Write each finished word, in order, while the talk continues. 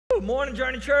Morning,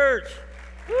 Journey Church.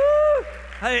 Woo!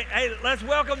 Hey, let's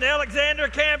welcome the Alexander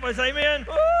campus. Amen.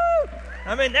 Woo!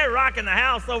 I mean, they're rocking the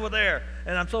house over there.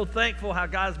 And I'm so thankful how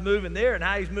God's moving there and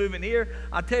how he's moving here.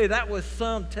 I tell you, that was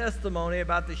some testimony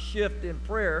about the shift in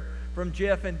prayer from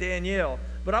Jeff and Danielle.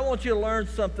 But I want you to learn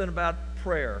something about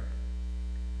prayer.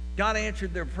 God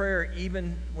answered their prayer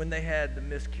even when they had the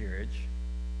miscarriage.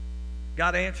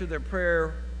 God answered their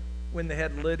prayer when they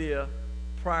had Lydia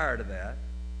prior to that.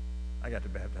 I got to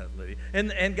baptize Lydia.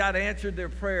 And God answered their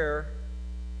prayer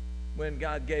when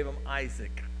God gave them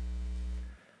Isaac.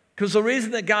 Because the reason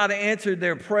that God answered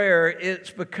their prayer, it's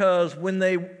because when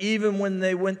they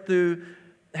went through,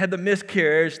 had the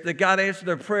miscarriage, that God answered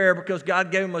their prayer because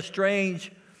God gave them a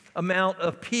strange amount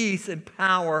of peace and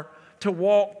power to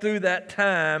walk through that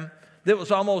time that was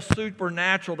almost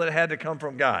supernatural that had to come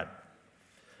from God.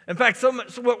 In fact, so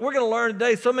what we're going to learn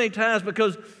today, so many times,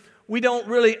 because we don't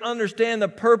really understand the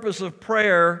purpose of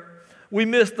prayer, we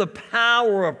miss the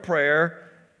power of prayer,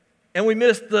 and we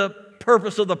miss the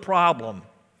purpose of the problem.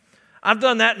 I've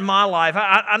done that in my life.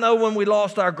 I know when we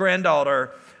lost our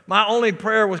granddaughter, my only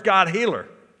prayer was, God, heal her.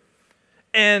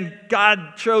 And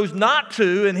God chose not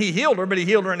to, and he healed her, but he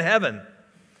healed her in heaven.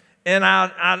 And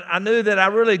I knew that I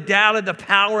really doubted the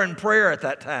power in prayer at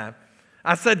that time.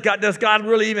 I said, God, does God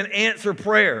really even answer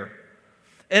prayer?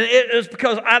 And it was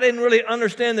because I didn't really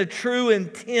understand the true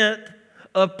intent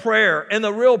of prayer and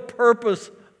the real purpose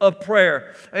of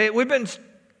prayer. We've been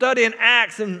studying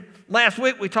Acts, and last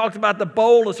week we talked about the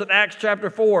boldness in Acts chapter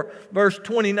 4, verse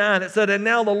 29. It said, and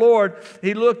now the Lord,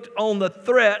 he looked on the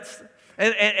threats,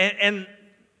 and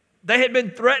they had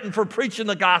been threatened for preaching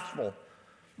the gospel.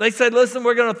 They said, listen,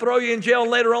 we're going to throw you in jail.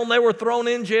 And later on, they were thrown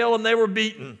in jail and they were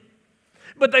beaten.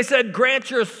 But they said, grant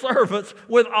your servants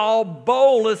with all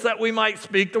boldness that we might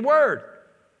speak the word.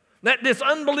 That this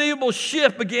unbelievable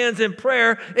shift begins in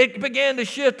prayer. It began to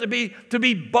shift to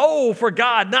be bold for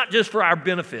God, not just for our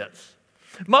benefits.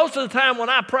 Most of the time when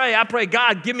I pray,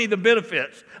 God, give me the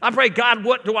benefits. I pray, God,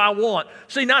 what do I want?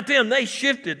 See, not them. They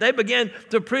shifted. They began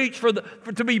to preach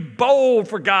to be bold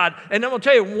for God. And I'm going to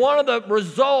tell you, one of the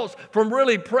results from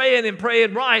really praying and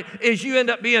praying right is you end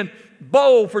up being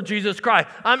bold for Jesus Christ.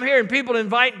 I'm hearing people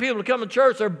inviting people to come to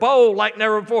church. They're bold like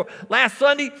never before.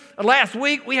 Last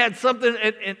week, we had something,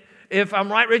 if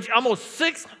I'm right, Rich, almost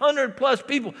 600 plus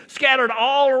people scattered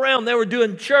all around. They were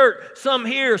doing church, some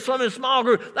here, some in small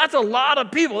groups. That's a lot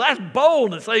of people. That's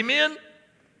boldness, amen?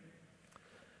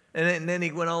 And then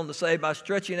he went on to say, by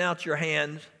stretching out your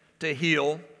hands to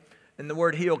heal, and the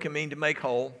word heal can mean to make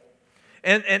whole,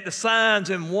 and the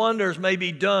signs and wonders may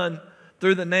be done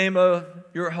through the name of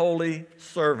your holy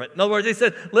servant. In other words, he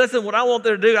said, listen, what I want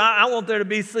there to do, I want there to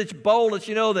be such boldness,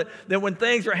 that when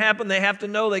things are happening, they have to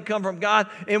know they come from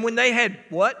God. And when they had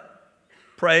what?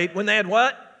 Prayed. When they had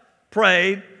what?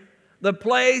 Prayed. The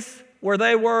place where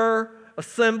they were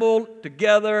assembled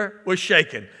together was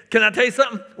shaken. Can I tell you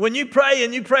something? When you pray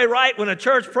and you pray right, when a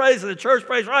church prays and the church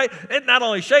prays right, it's not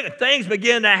only shaking, things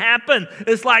begin to happen.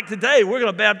 It's like today, we're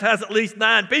going to baptize at least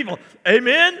 9 people.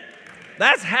 Amen?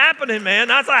 That's happening, man.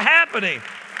 That's a happening.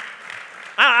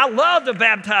 I love to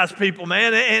baptize people,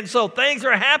 man. And so things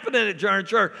are happening at Journey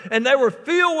Church. And they were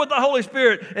filled with the Holy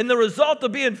Spirit. And the result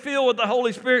of being filled with the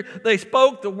Holy Spirit, they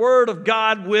spoke the word of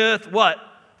God with what?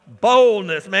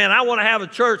 Boldness, man. I want to have a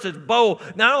church that's bold.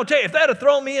 Now, I'm going to tell you, if they'd have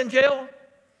thrown me in jail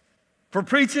for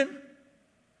preaching,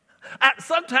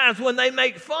 sometimes when they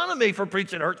make fun of me for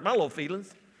preaching, it hurts my little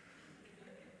feelings.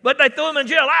 But they threw him in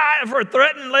jail for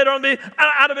threatening later on me.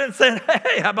 I'd have been saying,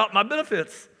 hey, how about my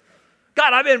benefits?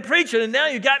 God, I've been preaching, and now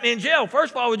you got me in jail.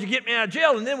 First of all, would you get me out of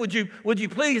jail? And then would you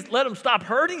please let them stop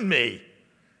hurting me?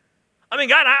 I mean,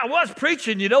 God, I was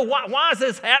preaching, Why is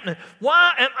this happening?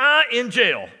 Why am I in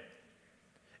jail?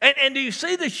 And do you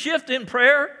see the shift in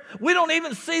prayer? We don't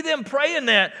even see them praying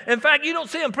that. In fact, you don't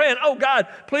see them praying, oh, God,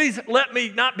 please let me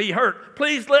not be hurt.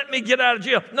 Please let me get out of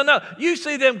jail. No. You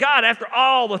see them, God, after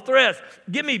all the threats,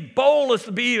 give me boldness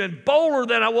to be even bolder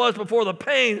than I was before the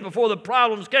pains, before the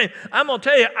problems came. I'm going to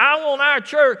tell you, I want our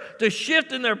church to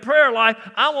shift in their prayer life.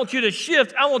 I want you to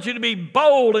shift. I want you to be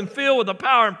bold and filled with the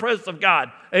power and presence of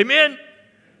God. Amen?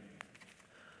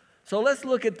 So let's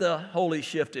look at the holy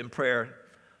shift in prayer.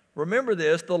 Remember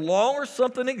this, the longer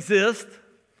something exists,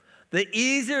 the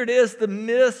easier it is to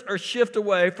miss or shift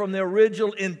away from the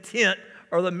original intent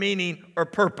or the meaning or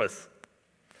purpose.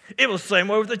 It was the same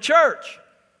way with the church.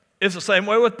 It's the same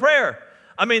way with prayer.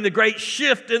 I mean, the great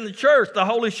shift in the church, the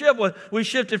holy shift, was we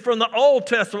shifted from the Old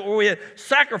Testament where we had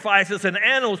sacrifices and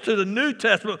animals to the New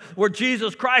Testament where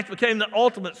Jesus Christ became the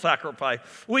ultimate sacrifice.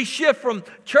 We shift from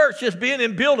church just being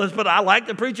in buildings, but I like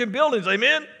to preach in buildings,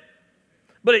 amen?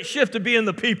 But it shifted to being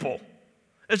the people.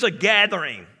 It's a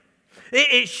gathering.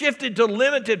 It shifted to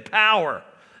limited power.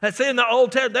 That's in the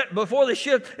Old Testament. Before the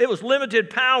shift, it was limited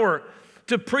power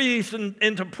to priests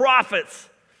and to prophets.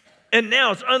 And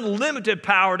now it's unlimited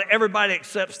power to everybody that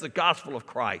accepts the gospel of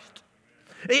Christ.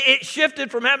 It shifted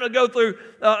from having to go through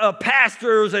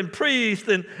pastors and priests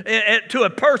and to a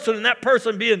person, and that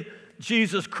person being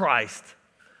Jesus Christ.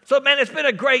 So, man, it's been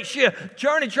a great shift.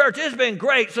 Journey Church, it's been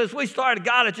great since we started.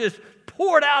 God has just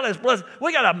poured out His blessing.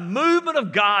 We got a movement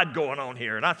of God going on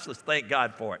here, and I just thank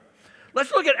God for it.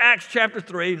 Let's look at Acts chapter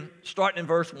 3, starting in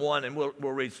verse 1, and we'll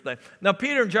read some things. Now,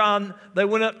 Peter and John, they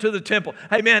went up to the temple.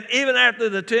 Hey, man, even after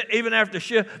the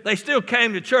shift, they still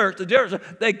came to church. The difference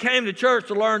is they came to church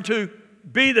to learn to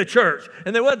be the church.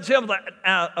 And they went to the temple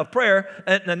of prayer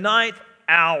at the 9th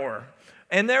hour.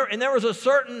 And there was a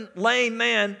certain lame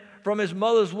man from his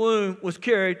mother's womb was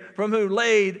carried, from who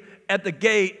laid at the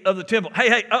gate of the temple.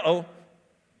 Hey,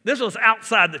 this was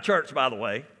outside the church, by the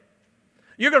way.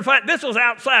 You're going to find this was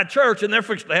outside church, and they're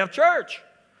fixing to have church,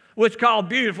 which is called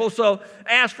Beautiful. So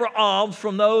ask for alms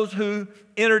from those who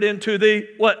entered into the,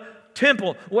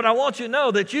 temple. What I want you to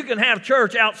know, that you can have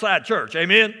church outside church.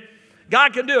 Amen?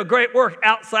 God can do a great work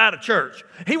outside of church.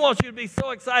 He wants you to be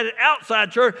so excited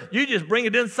outside church, you just bring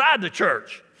it inside the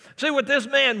church. See, what this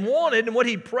man wanted and what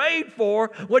he prayed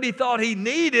for, what he thought he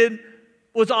needed,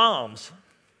 was alms.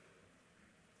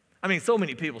 I mean, so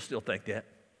many people still think that.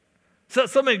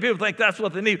 So many people think that's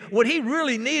what they need. What he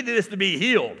really needed is to be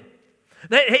healed.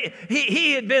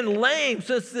 He had been lame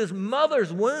since his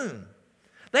mother's womb.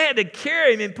 They had to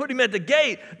carry him and put him at the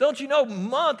gate. Don't you know,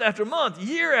 month after month,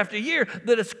 year after year,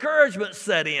 the discouragement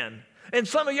set in. And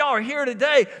some of y'all are here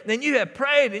today, and you have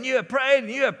prayed, and you have prayed,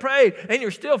 and you have prayed, and you're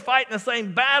still fighting the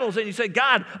same battles, and you say,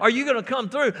 God, are you going to come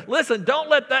through? Listen, don't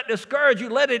let that discourage you.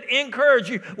 Let it encourage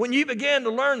you. When you begin to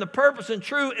learn the purpose and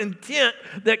true intent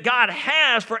that God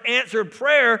has for answered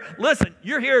prayer, listen,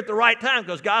 you're here at the right time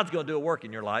because God's going to do a work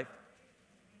in your life.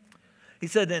 He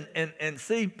said, and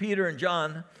see Peter and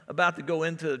John about to go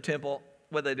into the temple,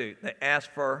 what they do? They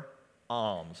ask for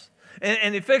alms.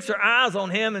 And they fixed their eyes on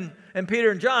him, and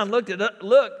Peter and John look at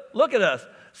us.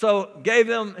 So gave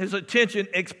them his attention,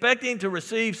 expecting to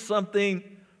receive something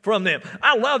from them.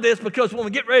 I love this because when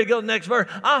we get ready to go to the next verse,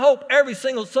 I hope every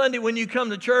single Sunday when you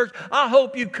come to church, I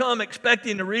hope you come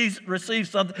expecting to receive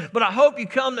something, but I hope you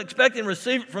come expecting to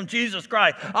receive it from Jesus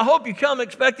Christ. I hope you come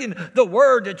expecting the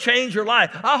Word to change your life.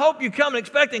 I hope you come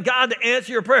expecting God to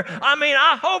answer your prayer.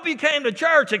 I hope you came to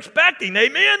church expecting,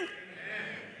 amen?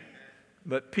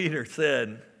 But Peter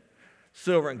said,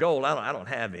 silver and gold, I don't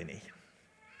have any.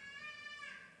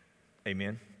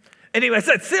 Amen. Anyway, I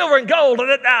said, silver and gold,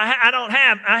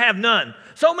 I have none.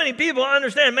 So many people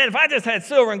understand, man, if I just had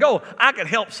silver and gold, I could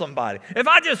help somebody. If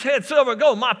I just had silver and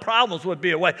gold, my problems would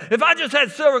be away. If I just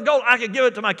had silver and gold, I could give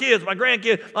it to my kids, my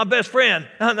grandkids, my best friend.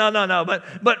 No.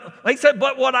 But he said,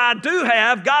 but what I do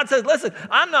have, God says, listen,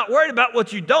 I'm not worried about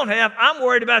what you don't have. I'm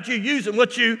worried about you using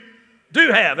what you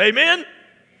do have. Amen?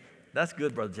 That's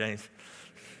good, Brother James.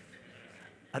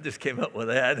 I just came up with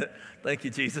that. Thank you,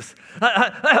 Jesus.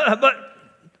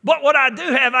 But what I do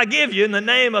have, I give you in the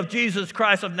name of Jesus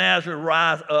Christ of Nazareth,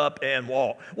 rise up and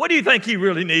walk. What do you think he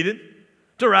really needed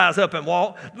to rise up and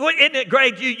walk? Isn't it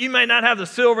great? You may not have the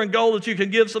silver and gold that you can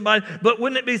give somebody, but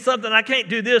wouldn't it be something, I can't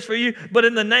do this for you, but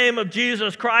in the name of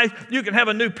Jesus Christ, you can have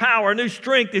a new power, a new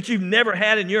strength that you've never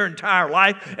had in your entire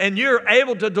life, and you're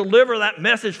able to deliver that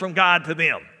message from God to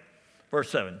them. Verse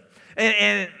 7.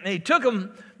 And he took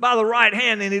him by the right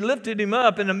hand, and he lifted him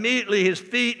up, and immediately his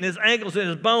feet and his ankles and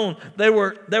his bones, they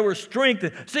were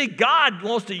strengthened. See, God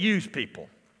wants to use people.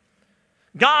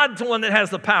 God's the one that has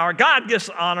the power. God gets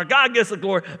the honor. God gets the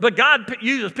glory. But God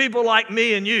uses people like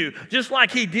me and you, just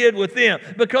like he did with them,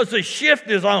 because the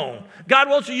shift is on. God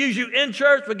wants to use you in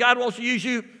church, but God wants to use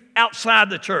you outside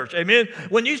the church. Amen.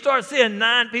 When you start seeing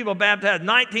 9 people baptized,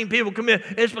 19 people come in,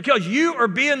 it's because you are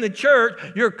being the church.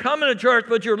 You're coming to church,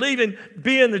 but you're leaving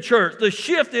being the church. The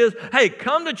shift is, hey,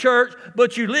 come to church,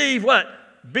 but you leave what?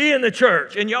 Be in the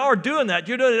church. And y'all are doing that.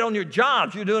 You're doing it on your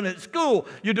jobs. You're doing it at school.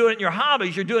 You're doing it in your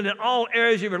hobbies. You're doing it in all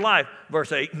areas of your life.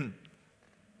 Verse 8.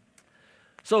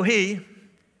 So he,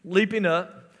 leaping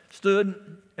up,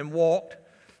 stood and walked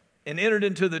and entered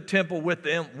into the temple with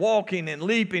them, walking and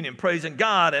leaping and praising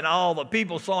God. And all the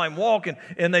people saw him walking,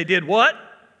 and they did what?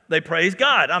 They praised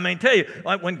God. I mean, tell you,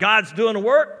 like when God's doing the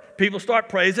work, people start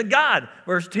praising God.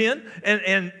 Verse 10,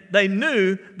 and they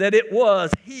knew that it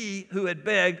was he who had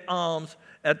begged alms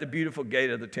at the beautiful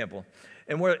gate of the temple.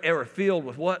 And they were filled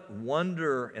with what?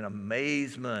 Wonder and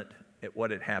amazement at what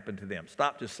had happened to them.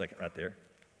 Stop just a second right there.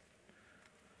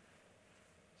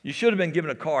 You should have been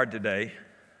given a card today.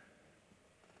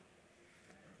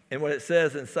 And what it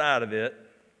says inside of it,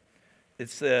 it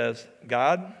says,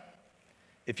 God,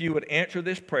 if you would answer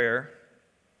this prayer,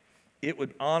 it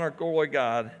would honor, glory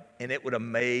God, and it would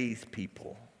amaze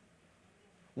people.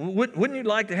 Wouldn't you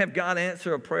like to have God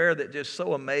answer a prayer that just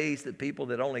so amazed the people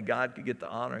that only God could get the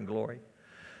honor and glory?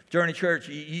 Journey Church,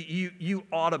 you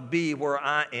ought to be where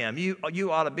I am. You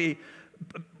ought to be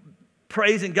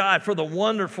praising God for the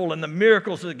wonderful and the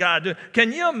miracles that God does.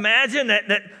 Can you imagine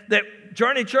that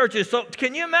Journey Church is so,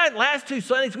 can you imagine last 2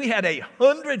 Sundays we had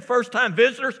 100 first-time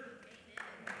visitors?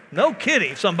 No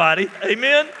kidding, somebody.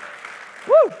 Amen?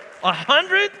 Woo!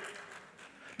 100?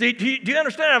 Do you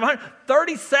understand?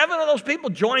 37 of those people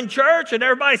joined church and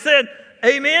everybody said,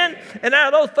 amen. And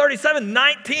out of those 37,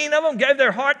 19 of them gave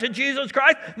their heart to Jesus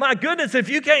Christ. My goodness, if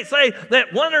you can't say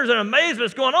that wonders and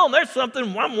amazement's going on, there's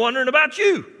something I'm wondering about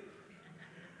you.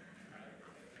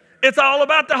 It's all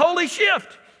about the holy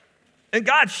shift. And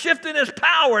God shifted his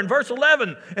power in verse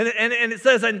 11. And it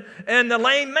says, and the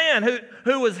lame man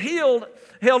who was healed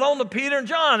held on to Peter and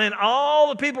John, and all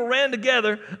the people ran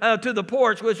together to the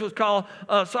porch, which was called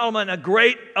Solomon, a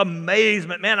great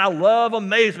amazement. Man, I love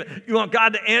amazement. You want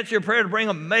God to answer your prayer to bring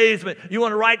amazement. You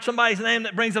want to write somebody's name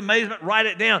that brings amazement, write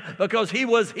it down, because he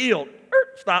was healed.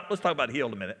 Stop. Let's talk about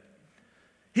healed a minute.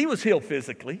 He was healed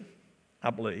physically, I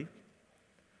believe,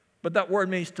 but that word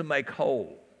means to make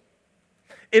whole.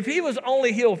 If he was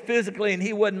only healed physically and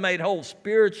he wasn't made whole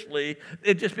spiritually,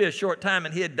 it'd just be a short time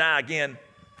and he'd die again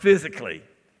physically.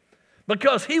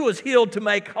 Because he was healed to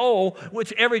make whole,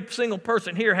 which every single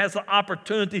person here has the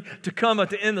opportunity to come at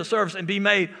the end of the service and be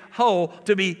made whole,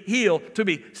 to be healed, to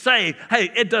be saved. Hey,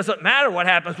 it doesn't matter what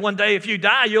happens. One day if you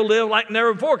die, you'll live like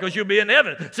never before because you'll be in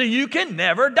heaven. See, you can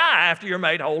never die after you're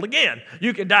made whole again.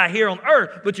 You can die here on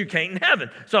earth, but you can't in heaven.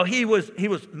 So he was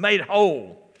made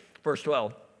whole. Verse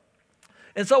 12.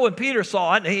 And so when Peter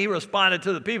saw it, he responded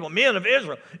to the people, men of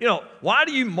Israel, why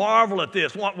do you marvel at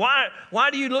this? Why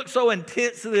do you look so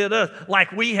intensely at us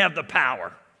like we have the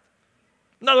power?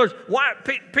 In other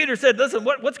words, Peter said, listen,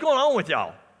 what's going on with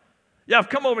y'all? Y'all have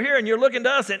come over here and you're looking to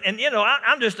us, and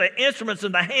I'm just the instruments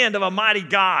in the hand of a mighty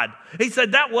God. He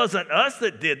said, that wasn't us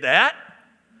that did that.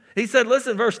 He said,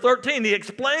 listen, verse 13, he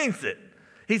explains it.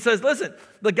 He says, listen,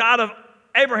 the God of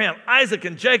Abraham, Isaac,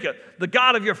 and Jacob, the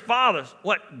God of your fathers,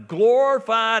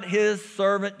 glorified his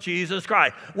servant Jesus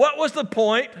Christ. What was the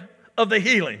point of the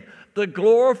healing? To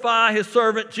glorify his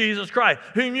servant Jesus Christ,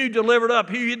 whom you delivered up,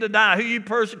 who you to die, who you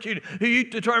persecuted, who you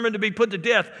determined to be put to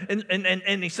death.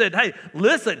 And he said, hey,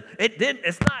 listen,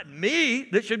 it's not me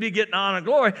that should be getting honor and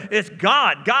glory. It's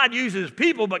God. God uses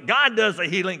people, but God does the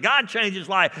healing. God changes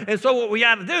life. And so what we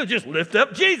got to do is just lift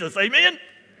up Jesus. Amen?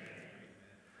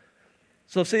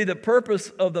 So see, the purpose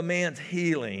of the man's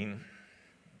healing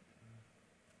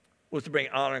was to bring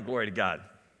honor and glory to God.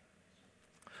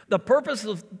 The purpose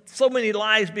of so many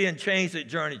lives being changed at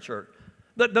Journey Church.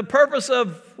 The purpose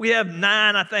of, we have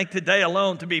 9, I think, today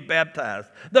alone to be baptized.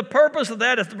 The purpose of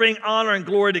that is to bring honor and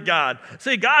glory to God.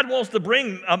 See, God wants to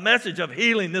bring a message of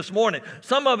healing this morning.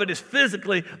 Some of it is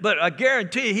physically, but I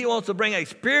guarantee you, he wants to bring a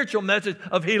spiritual message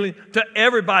of healing to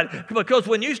everybody. Because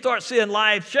when you start seeing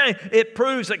lives change, it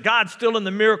proves that God's still in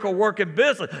the miracle working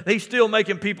business. He's still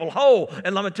making people whole.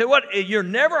 And let me tell you what, you're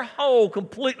never whole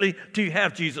completely till you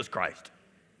have Jesus Christ.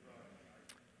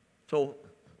 So,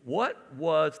 what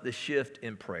was the shift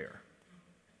in prayer?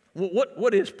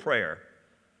 What is prayer?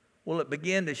 Well, it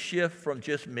began to shift from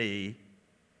just me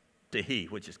to he,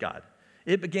 which is God.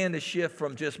 It began to shift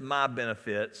from just my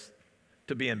benefits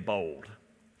to being bold.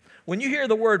 When you hear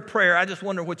the word prayer, I just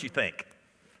wonder what you think.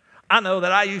 I know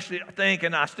that I used to think,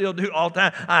 and I still do all the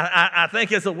time, I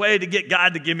think it's a way to get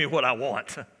God to give me what I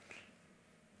want.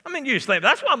 I mean, you just think,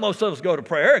 that's why most of us go to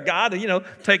prayer. God,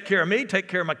 take care of me, take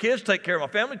care of my kids, take care of my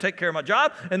family, take care of my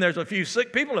job. And there's a few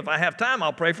sick people. If I have time,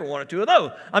 I'll pray for 1 or 2 of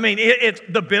those. I mean,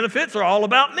 the benefits are all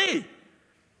about me.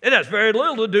 It has very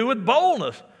little to do with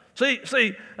boldness.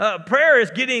 See, prayer is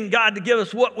getting God to give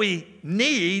us what we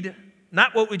need,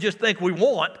 not what we just think we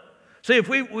want. See,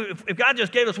 if God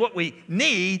just gave us what we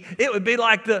need, it would be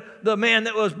like the man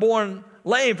that was born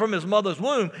lame from his mother's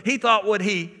womb. He thought what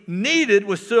he needed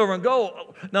was silver and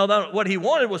gold. No, what he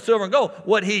wanted was silver and gold.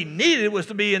 What he needed was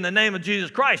to be in the name of Jesus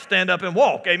Christ, stand up and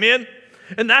walk. Amen?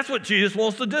 And that's what Jesus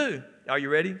wants to do. Are you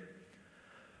ready?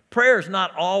 Prayer is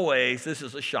not always, this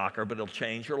is a shocker, but it'll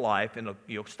change your life and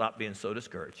you'll stop being so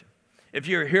discouraged. If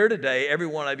you're here today, every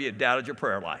one of you doubted your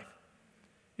prayer life.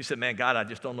 You said, man, God, I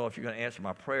just don't know if you're going to answer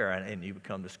my prayer, and you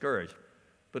become discouraged.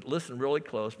 But listen really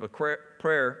close, but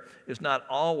prayer is not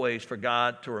always for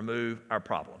God to remove our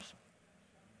problems.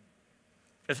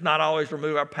 It's not always to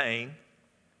remove our pain.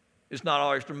 It's not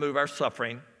always to remove our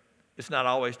suffering. It's not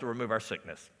always to remove our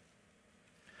sickness.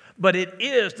 but it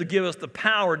is to give us the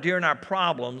power during our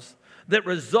problems that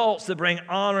results that bring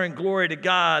honor and glory to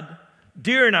God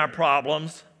during our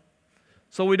problems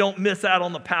so we don't miss out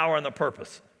on the power and the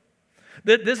purpose.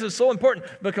 This is so important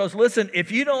because, listen,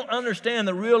 if you don't understand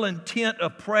the real intent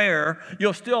of prayer,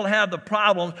 you'll still have the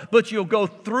problems, but you'll go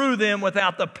through them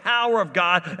without the power of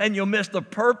God, and you'll miss the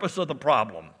purpose of the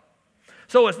problem.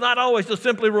 So it's not always to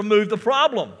simply remove the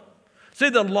problem. See,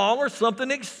 the longer something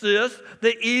exists,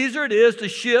 the easier it is to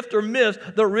shift or miss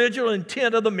the original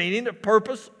intent of the meaning, the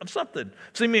purpose of something.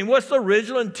 See, what's the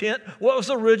original intent? What was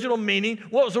the original meaning?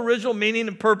 What was the original meaning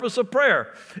and purpose of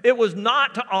prayer? It was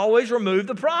not to always remove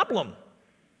the problem.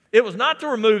 It was not to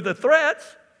remove the threats.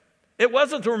 It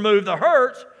wasn't to remove the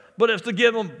hurts, but it's to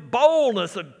give them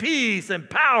boldness and peace and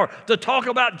power to talk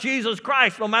about Jesus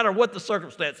Christ no matter what the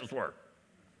circumstances were.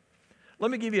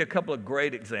 Let me give you a couple of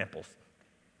great examples.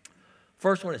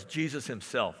 First one is Jesus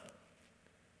himself.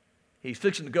 He's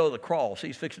fixing to go to the cross.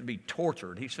 He's fixing to be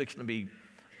tortured. He's fixing to be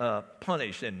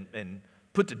punished and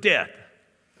put to death.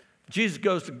 Jesus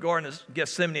goes to the Garden of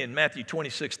Gethsemane in Matthew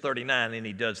 26:39, and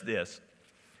he does this.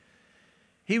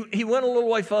 He went a little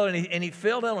way further, and he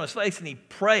fell down on his face, and he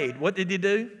prayed. What did he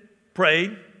do?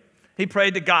 Prayed. He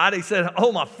prayed to God. He said,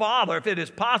 "Oh, my Father, if it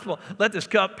is possible, let this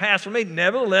cup pass from me.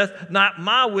 Nevertheless, not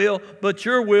my will, but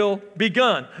your will be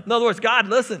done." In other words, God,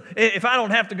 listen, if I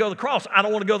don't have to go to the cross, I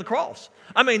don't want to go to the cross.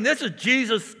 This is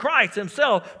Jesus Christ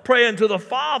himself praying to the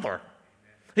Father.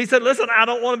 He said, listen, I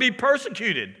don't want to be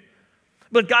persecuted.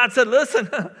 But God said, listen,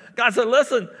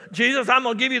 Jesus, I'm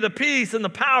going to give you the peace and the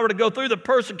power to go through the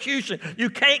persecution. You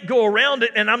can't go around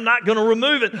it, and I'm not going to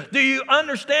remove it. Do you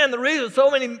understand the reason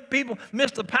so many people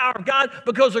miss the power of God?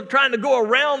 Because they're trying to go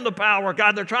around the power of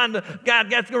God. God's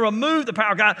going to remove the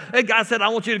power of God. And God said, I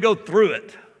want you to go through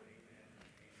it.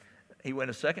 He went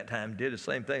a second time, did the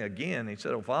same thing again. He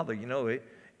said, oh, Father,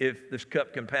 if this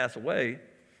cup can pass away,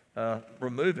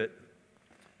 remove it,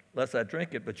 lest I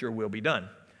drink it, but your will be done.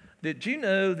 Did you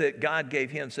know that God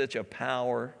gave him such a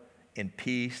power and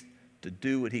peace to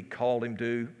do what he called him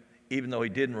to, even though he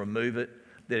didn't remove it?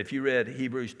 That if you read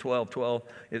Hebrews 12:12,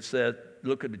 it said,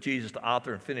 look at Jesus, the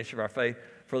author and finisher of our faith,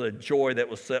 for the joy that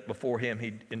was set before him,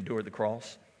 he endured the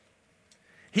cross.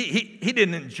 He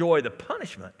didn't enjoy the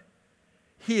punishment.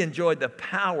 He enjoyed the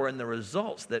power and the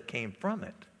results that came from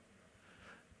it.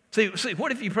 See,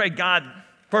 what if you pray, God,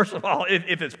 first of all,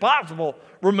 if it's possible,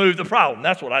 remove the problem?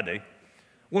 That's what I do.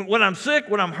 When I'm sick,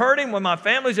 when I'm hurting, when my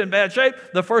family's in bad shape,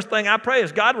 the first thing I pray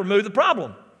is, God, remove the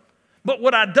problem. But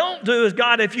what I don't do is,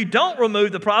 God, if you don't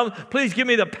remove the problem, please give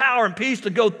me the power and peace to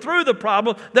go through the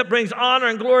problem that brings honor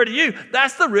and glory to you.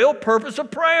 That's the real purpose of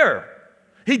prayer.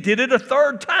 He did it a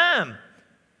third time.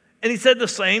 And he said the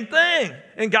same thing.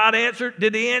 And God answered,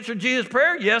 did he answer Jesus'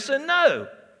 prayer? Yes and no.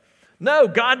 No,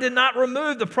 God did not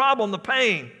remove the problem, the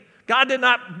pain. God did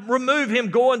not remove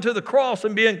him going to the cross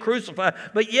and being crucified.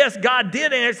 But yes, God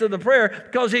did answer the prayer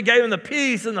because he gave him the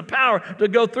peace and the power to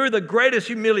go through the greatest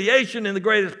humiliation and the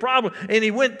greatest problem. And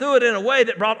he went through it in a way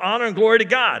that brought honor and glory to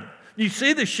God. You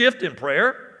see the shift in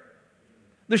prayer?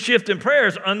 The shift in prayer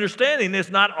is understanding it's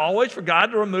not always for God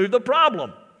to remove the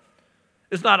problem.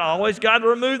 It's not always God to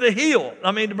remove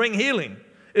to bring healing.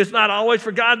 It's not always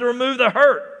for God to remove the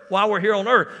hurt while we're here on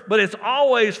earth, but it's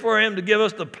always for him to give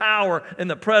us the power and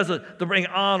the presence to bring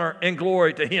honor and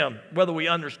glory to him, whether we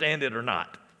understand it or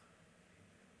not.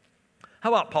 How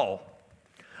about Paul?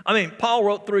 Paul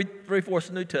wrote three-fourths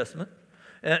of the New Testament,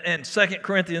 and 2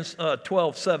 Corinthians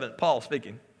 12:7, Paul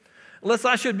speaking. Lest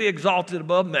I should be exalted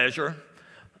above measure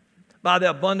by the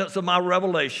abundance of my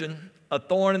revelation, a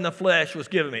thorn in the flesh was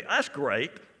given me. That's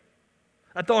great.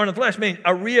 A thorn in the flesh means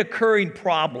a reoccurring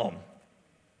problem.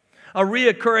 A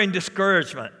reoccurring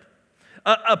discouragement,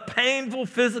 a painful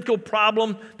physical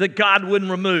problem that God wouldn't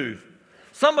remove.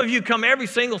 Some of you come every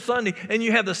single Sunday and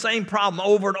you have the same problem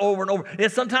over and over and over.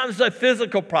 Sometimes it's a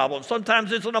physical problem.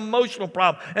 Sometimes it's an emotional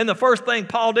problem. And the first thing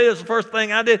Paul did is the first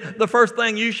thing I did, the first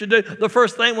thing you should do, the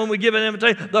first thing when we give an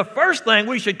invitation, the first thing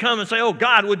we should come and say, oh,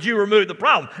 God, would you remove the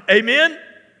problem? Amen?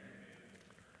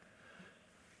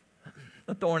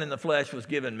 A thorn in the flesh was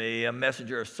given me, a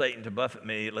messenger of Satan to buffet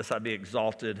me, lest I be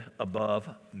exalted above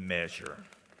measure.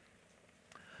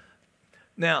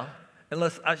 Now, and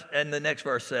the next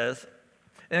verse says,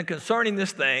 and concerning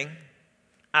this thing,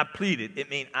 I pleaded. It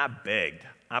means I begged.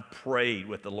 I prayed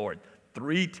with the Lord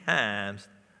 3 times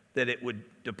that it would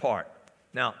depart.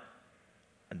 Now,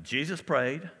 Jesus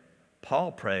prayed,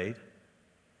 Paul prayed,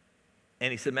 and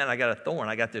he said, man, I got a thorn.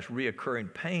 I got this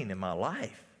reoccurring pain in my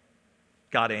life.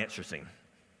 God answers him.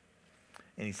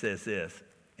 And he says this,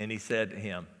 and he said to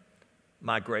him,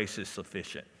 my grace is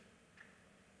sufficient.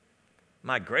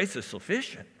 My grace is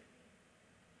sufficient.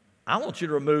 I want you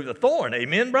to remove the thorn.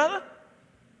 Amen, brother?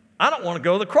 I don't want to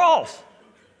go to the cross.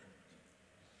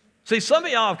 See, some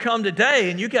of y'all have come today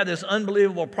and you got this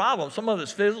unbelievable problem. Some of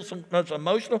it's physical, some of it's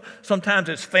emotional, sometimes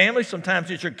it's family,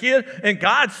 sometimes it's your kid. And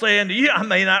God's saying to you, I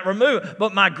may not remove it,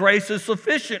 but my grace is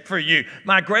sufficient for you.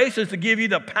 My grace is to give you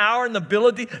the power and the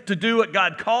ability to do what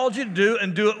God called you to do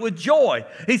and do it with joy.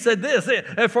 He said this,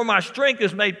 for my strength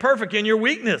is made perfect in your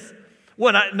weakness.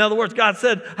 In other words, God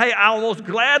said, hey, I will most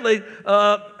gladly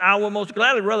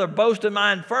rather boast in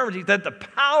my infirmities that the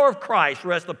power of Christ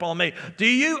rests upon me. Do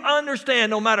you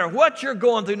understand, no matter what you're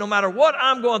going through, no matter what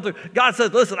I'm going through, God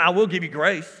says, listen, I will give you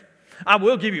grace. I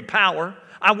will give you power.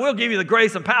 I will give you the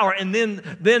grace and power, and then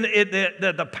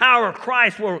the power of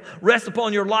Christ will rest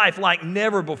upon your life like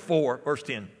never before. Verse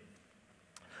 10.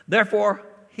 Therefore,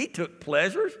 he took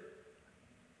pleasures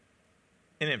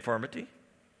in infirmity.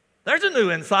 There's a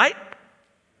new insight.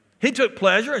 He took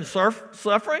pleasure in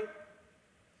suffering,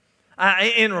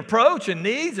 in reproach and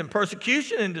needs and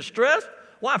persecution and distress.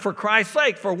 Why? For Christ's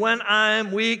sake. For when I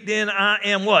am weak, then I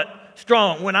am what?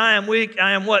 Strong. When I am weak,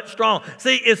 I am what? Strong.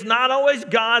 See, it's not always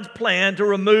God's plan to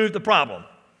remove the problem.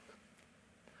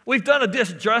 We've done a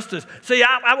disjustice. See,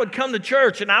 I would come to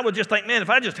church and I would just think, man, if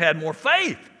I just had more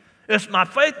faith. It's my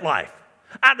faith life.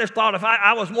 I just thought if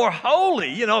I was more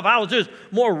holy, if I was just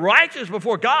more righteous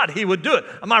before God, he would do it.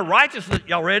 My righteousness,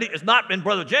 y'all ready? It's not in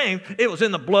Brother James. It was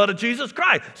in the blood of Jesus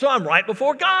Christ. So I'm right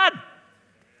before God.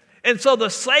 And so the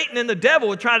Satan and the devil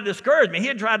would try to discourage me.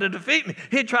 He'd try to defeat me.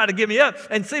 He'd try to give me up.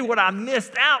 And see, what I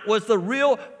missed out was the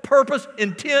real purpose,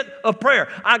 intent of prayer.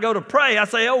 I go to pray. I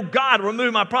say, oh, God,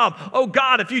 remove my problem. Oh,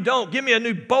 God, if you don't, give me a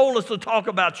new boldness to talk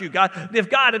about you, God. If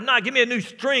God did not, give me a new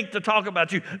strength to talk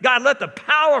about you. God, let the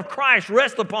power of Christ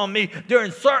rest upon me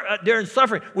during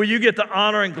suffering. Will you get the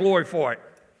honor and glory for it?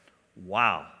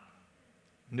 Wow.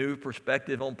 New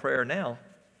perspective on prayer now.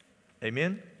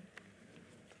 Amen.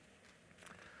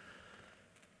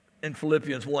 In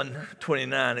Philippians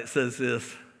 1:29, it says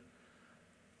this,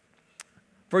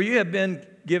 for you have been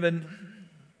given,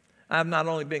 I have not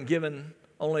only been given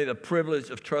only the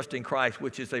privilege of trusting Christ,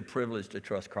 which is a privilege to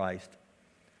trust Christ.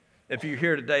 If you're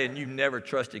here today and you've never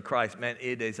trusted Christ, man,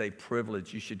 it is a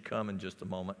privilege. You should come in just a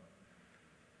moment.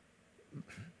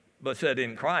 But said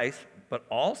in Christ, but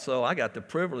also I got the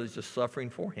privilege of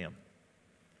suffering for him.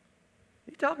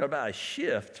 You're talking about a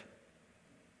shift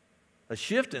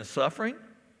in suffering.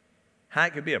 How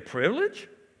it could be a privilege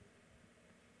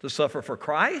to suffer for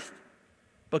Christ?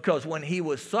 Because when he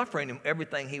was suffering and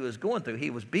everything he was going through, he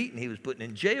was beaten, he was put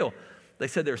in jail. They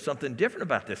said there's something different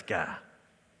about this guy.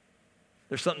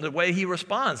 There's something, the way he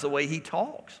responds, the way he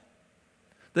talks.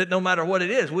 That no matter what it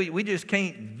is, we just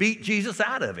can't beat Jesus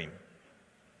out of him.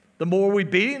 The more we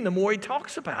beat him, the more he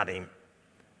talks about him.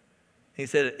 He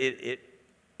said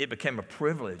it became a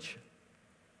privilege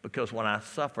because when I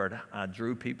suffered, I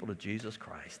drew people to Jesus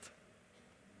Christ.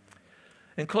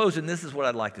 In closing, this is what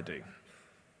I'd like to do.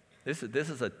 This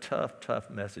is a tough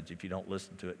message if you don't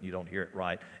listen to it and you don't hear it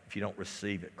right, if you don't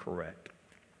receive it correct.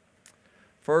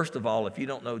 First of all, if you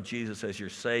don't know Jesus as your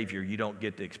Savior, you don't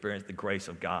get to experience the grace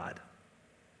of God.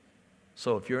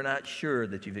 So if you're not sure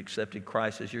that you've accepted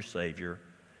Christ as your Savior,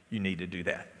 you need to do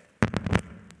that.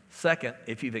 Second,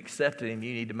 if you've accepted Him,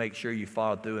 you need to make sure you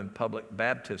follow through in public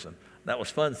baptism. That was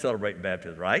fun celebrating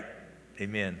baptism, right?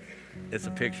 Amen. It's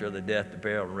a picture of the death, the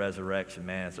burial, and resurrection,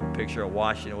 man. It's a picture of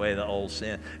washing away the old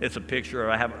sin. It's a picture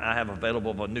I have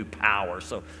available of a new power.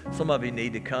 So some of you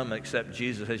need to come and accept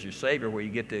Jesus as your Savior where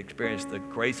you get to experience the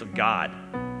grace of God.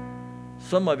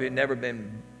 Some of you have never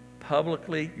been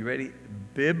publicly, you ready,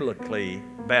 biblically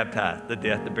baptized, the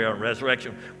death, the burial, and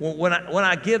resurrection. When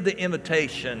I give the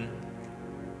invitation,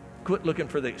 quit looking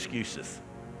for the excuses.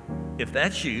 If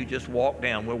that's you, just walk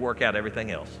down. We'll work out everything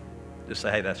else. Just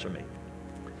say, hey, that's for me.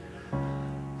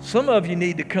 Some of you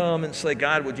need to come and say,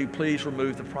 God, would you please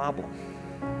remove the problem?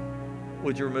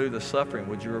 Would you remove the suffering?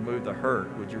 Would you remove the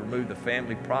hurt? Would you remove the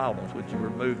family problems? Would you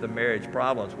remove the marriage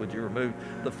problems? Would you remove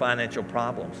the financial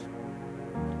problems?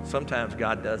 Sometimes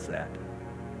God does that,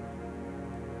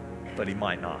 but He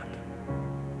might not.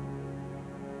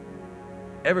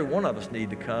 Every one of us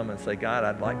need to come and say, God,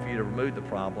 I'd like for you to remove the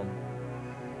problem,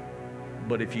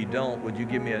 but if you don't, would you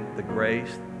give me the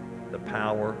grace, the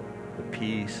power, the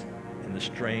peace, and the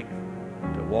strength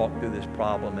to walk through this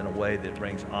problem in a way that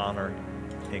brings honor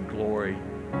and glory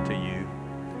to you.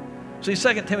 See,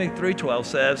 2 Timothy 3:12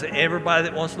 says that everybody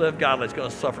that wants to live godly is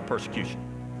going to suffer persecution.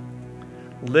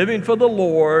 Living for the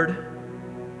Lord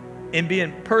and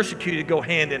being persecuted go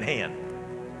hand in hand.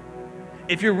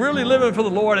 If you're really living for the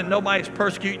Lord and nobody's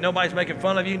persecuting, nobody's making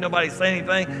fun of you, nobody's saying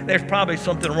anything, there's probably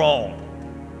something wrong.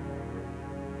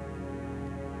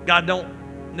 God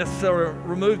don't necessarily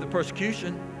remove the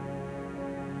persecution.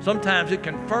 Sometimes it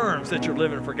confirms that you're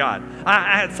living for God.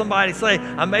 I had somebody say,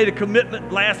 I made a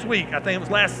commitment last week, I think it was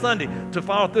last Sunday, to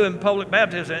follow through in public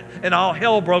baptism, and all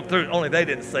hell broke through. Only they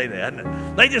didn't say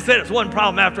that. They just said it's one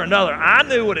problem after another. I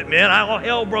knew what it meant. All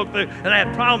hell broke through, and I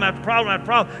had problem after problem after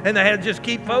problem, and they had to just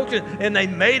keep focusing, and they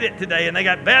made it today, and they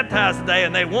got baptized today,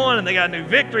 and they won, and they got a new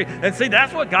victory. And see,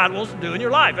 that's what God wants to do in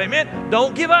your life. Amen?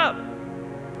 Don't give up.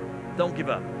 Don't give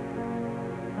up.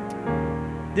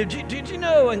 Did you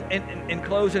know in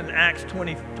closing, Acts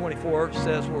 20:24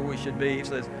 says where we should be? It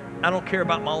says, I don't care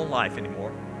about my own life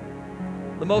anymore.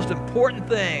 The most important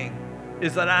thing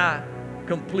is that I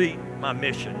complete my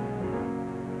mission.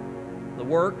 The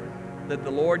work that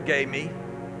the Lord gave me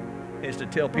is to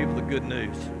tell people the good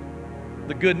news.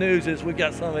 The good news is we've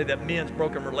got somebody that mends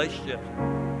broken relationships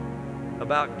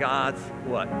about God's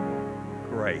what?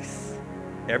 Grace.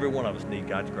 Every one of us need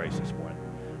God's grace this morning.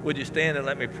 Would you stand and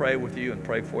let me pray with you and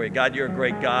pray for you? God, you're a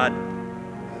great God.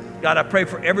 God, I pray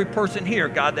for every person here,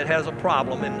 God, that has a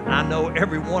problem, and I know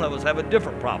every one of us have a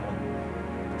different problem.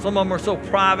 Some of them are so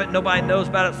private, nobody knows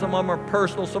about it. Some of them are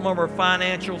personal, some of them are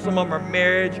financial, some of them are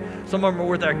marriage, some of them are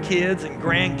with our kids and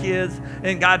grandkids.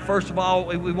 And God, first of all,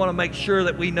 we want to make sure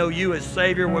that we know you as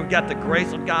Savior. We've got the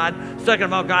grace of God. Second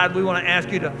of all, God, we want to ask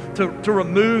you to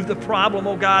remove the problem,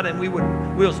 oh God, and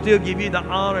we'll still give you the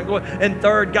honor and glory. And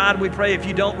third, God, we pray if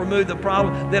you don't remove the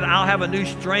problem, that I'll have a new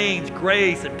strange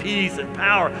grace and peace and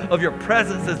power of your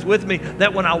presence that's with me,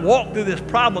 that when I walk through this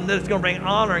problem, that it's going to bring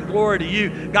honor and glory to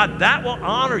you. God, that will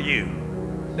honor you.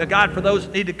 Now, God, for those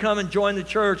that need to come and join the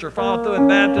church or follow through in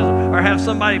baptism or have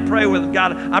somebody pray with them,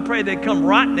 God, I pray they come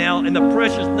right now in the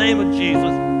precious name of Jesus.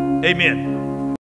 Amen.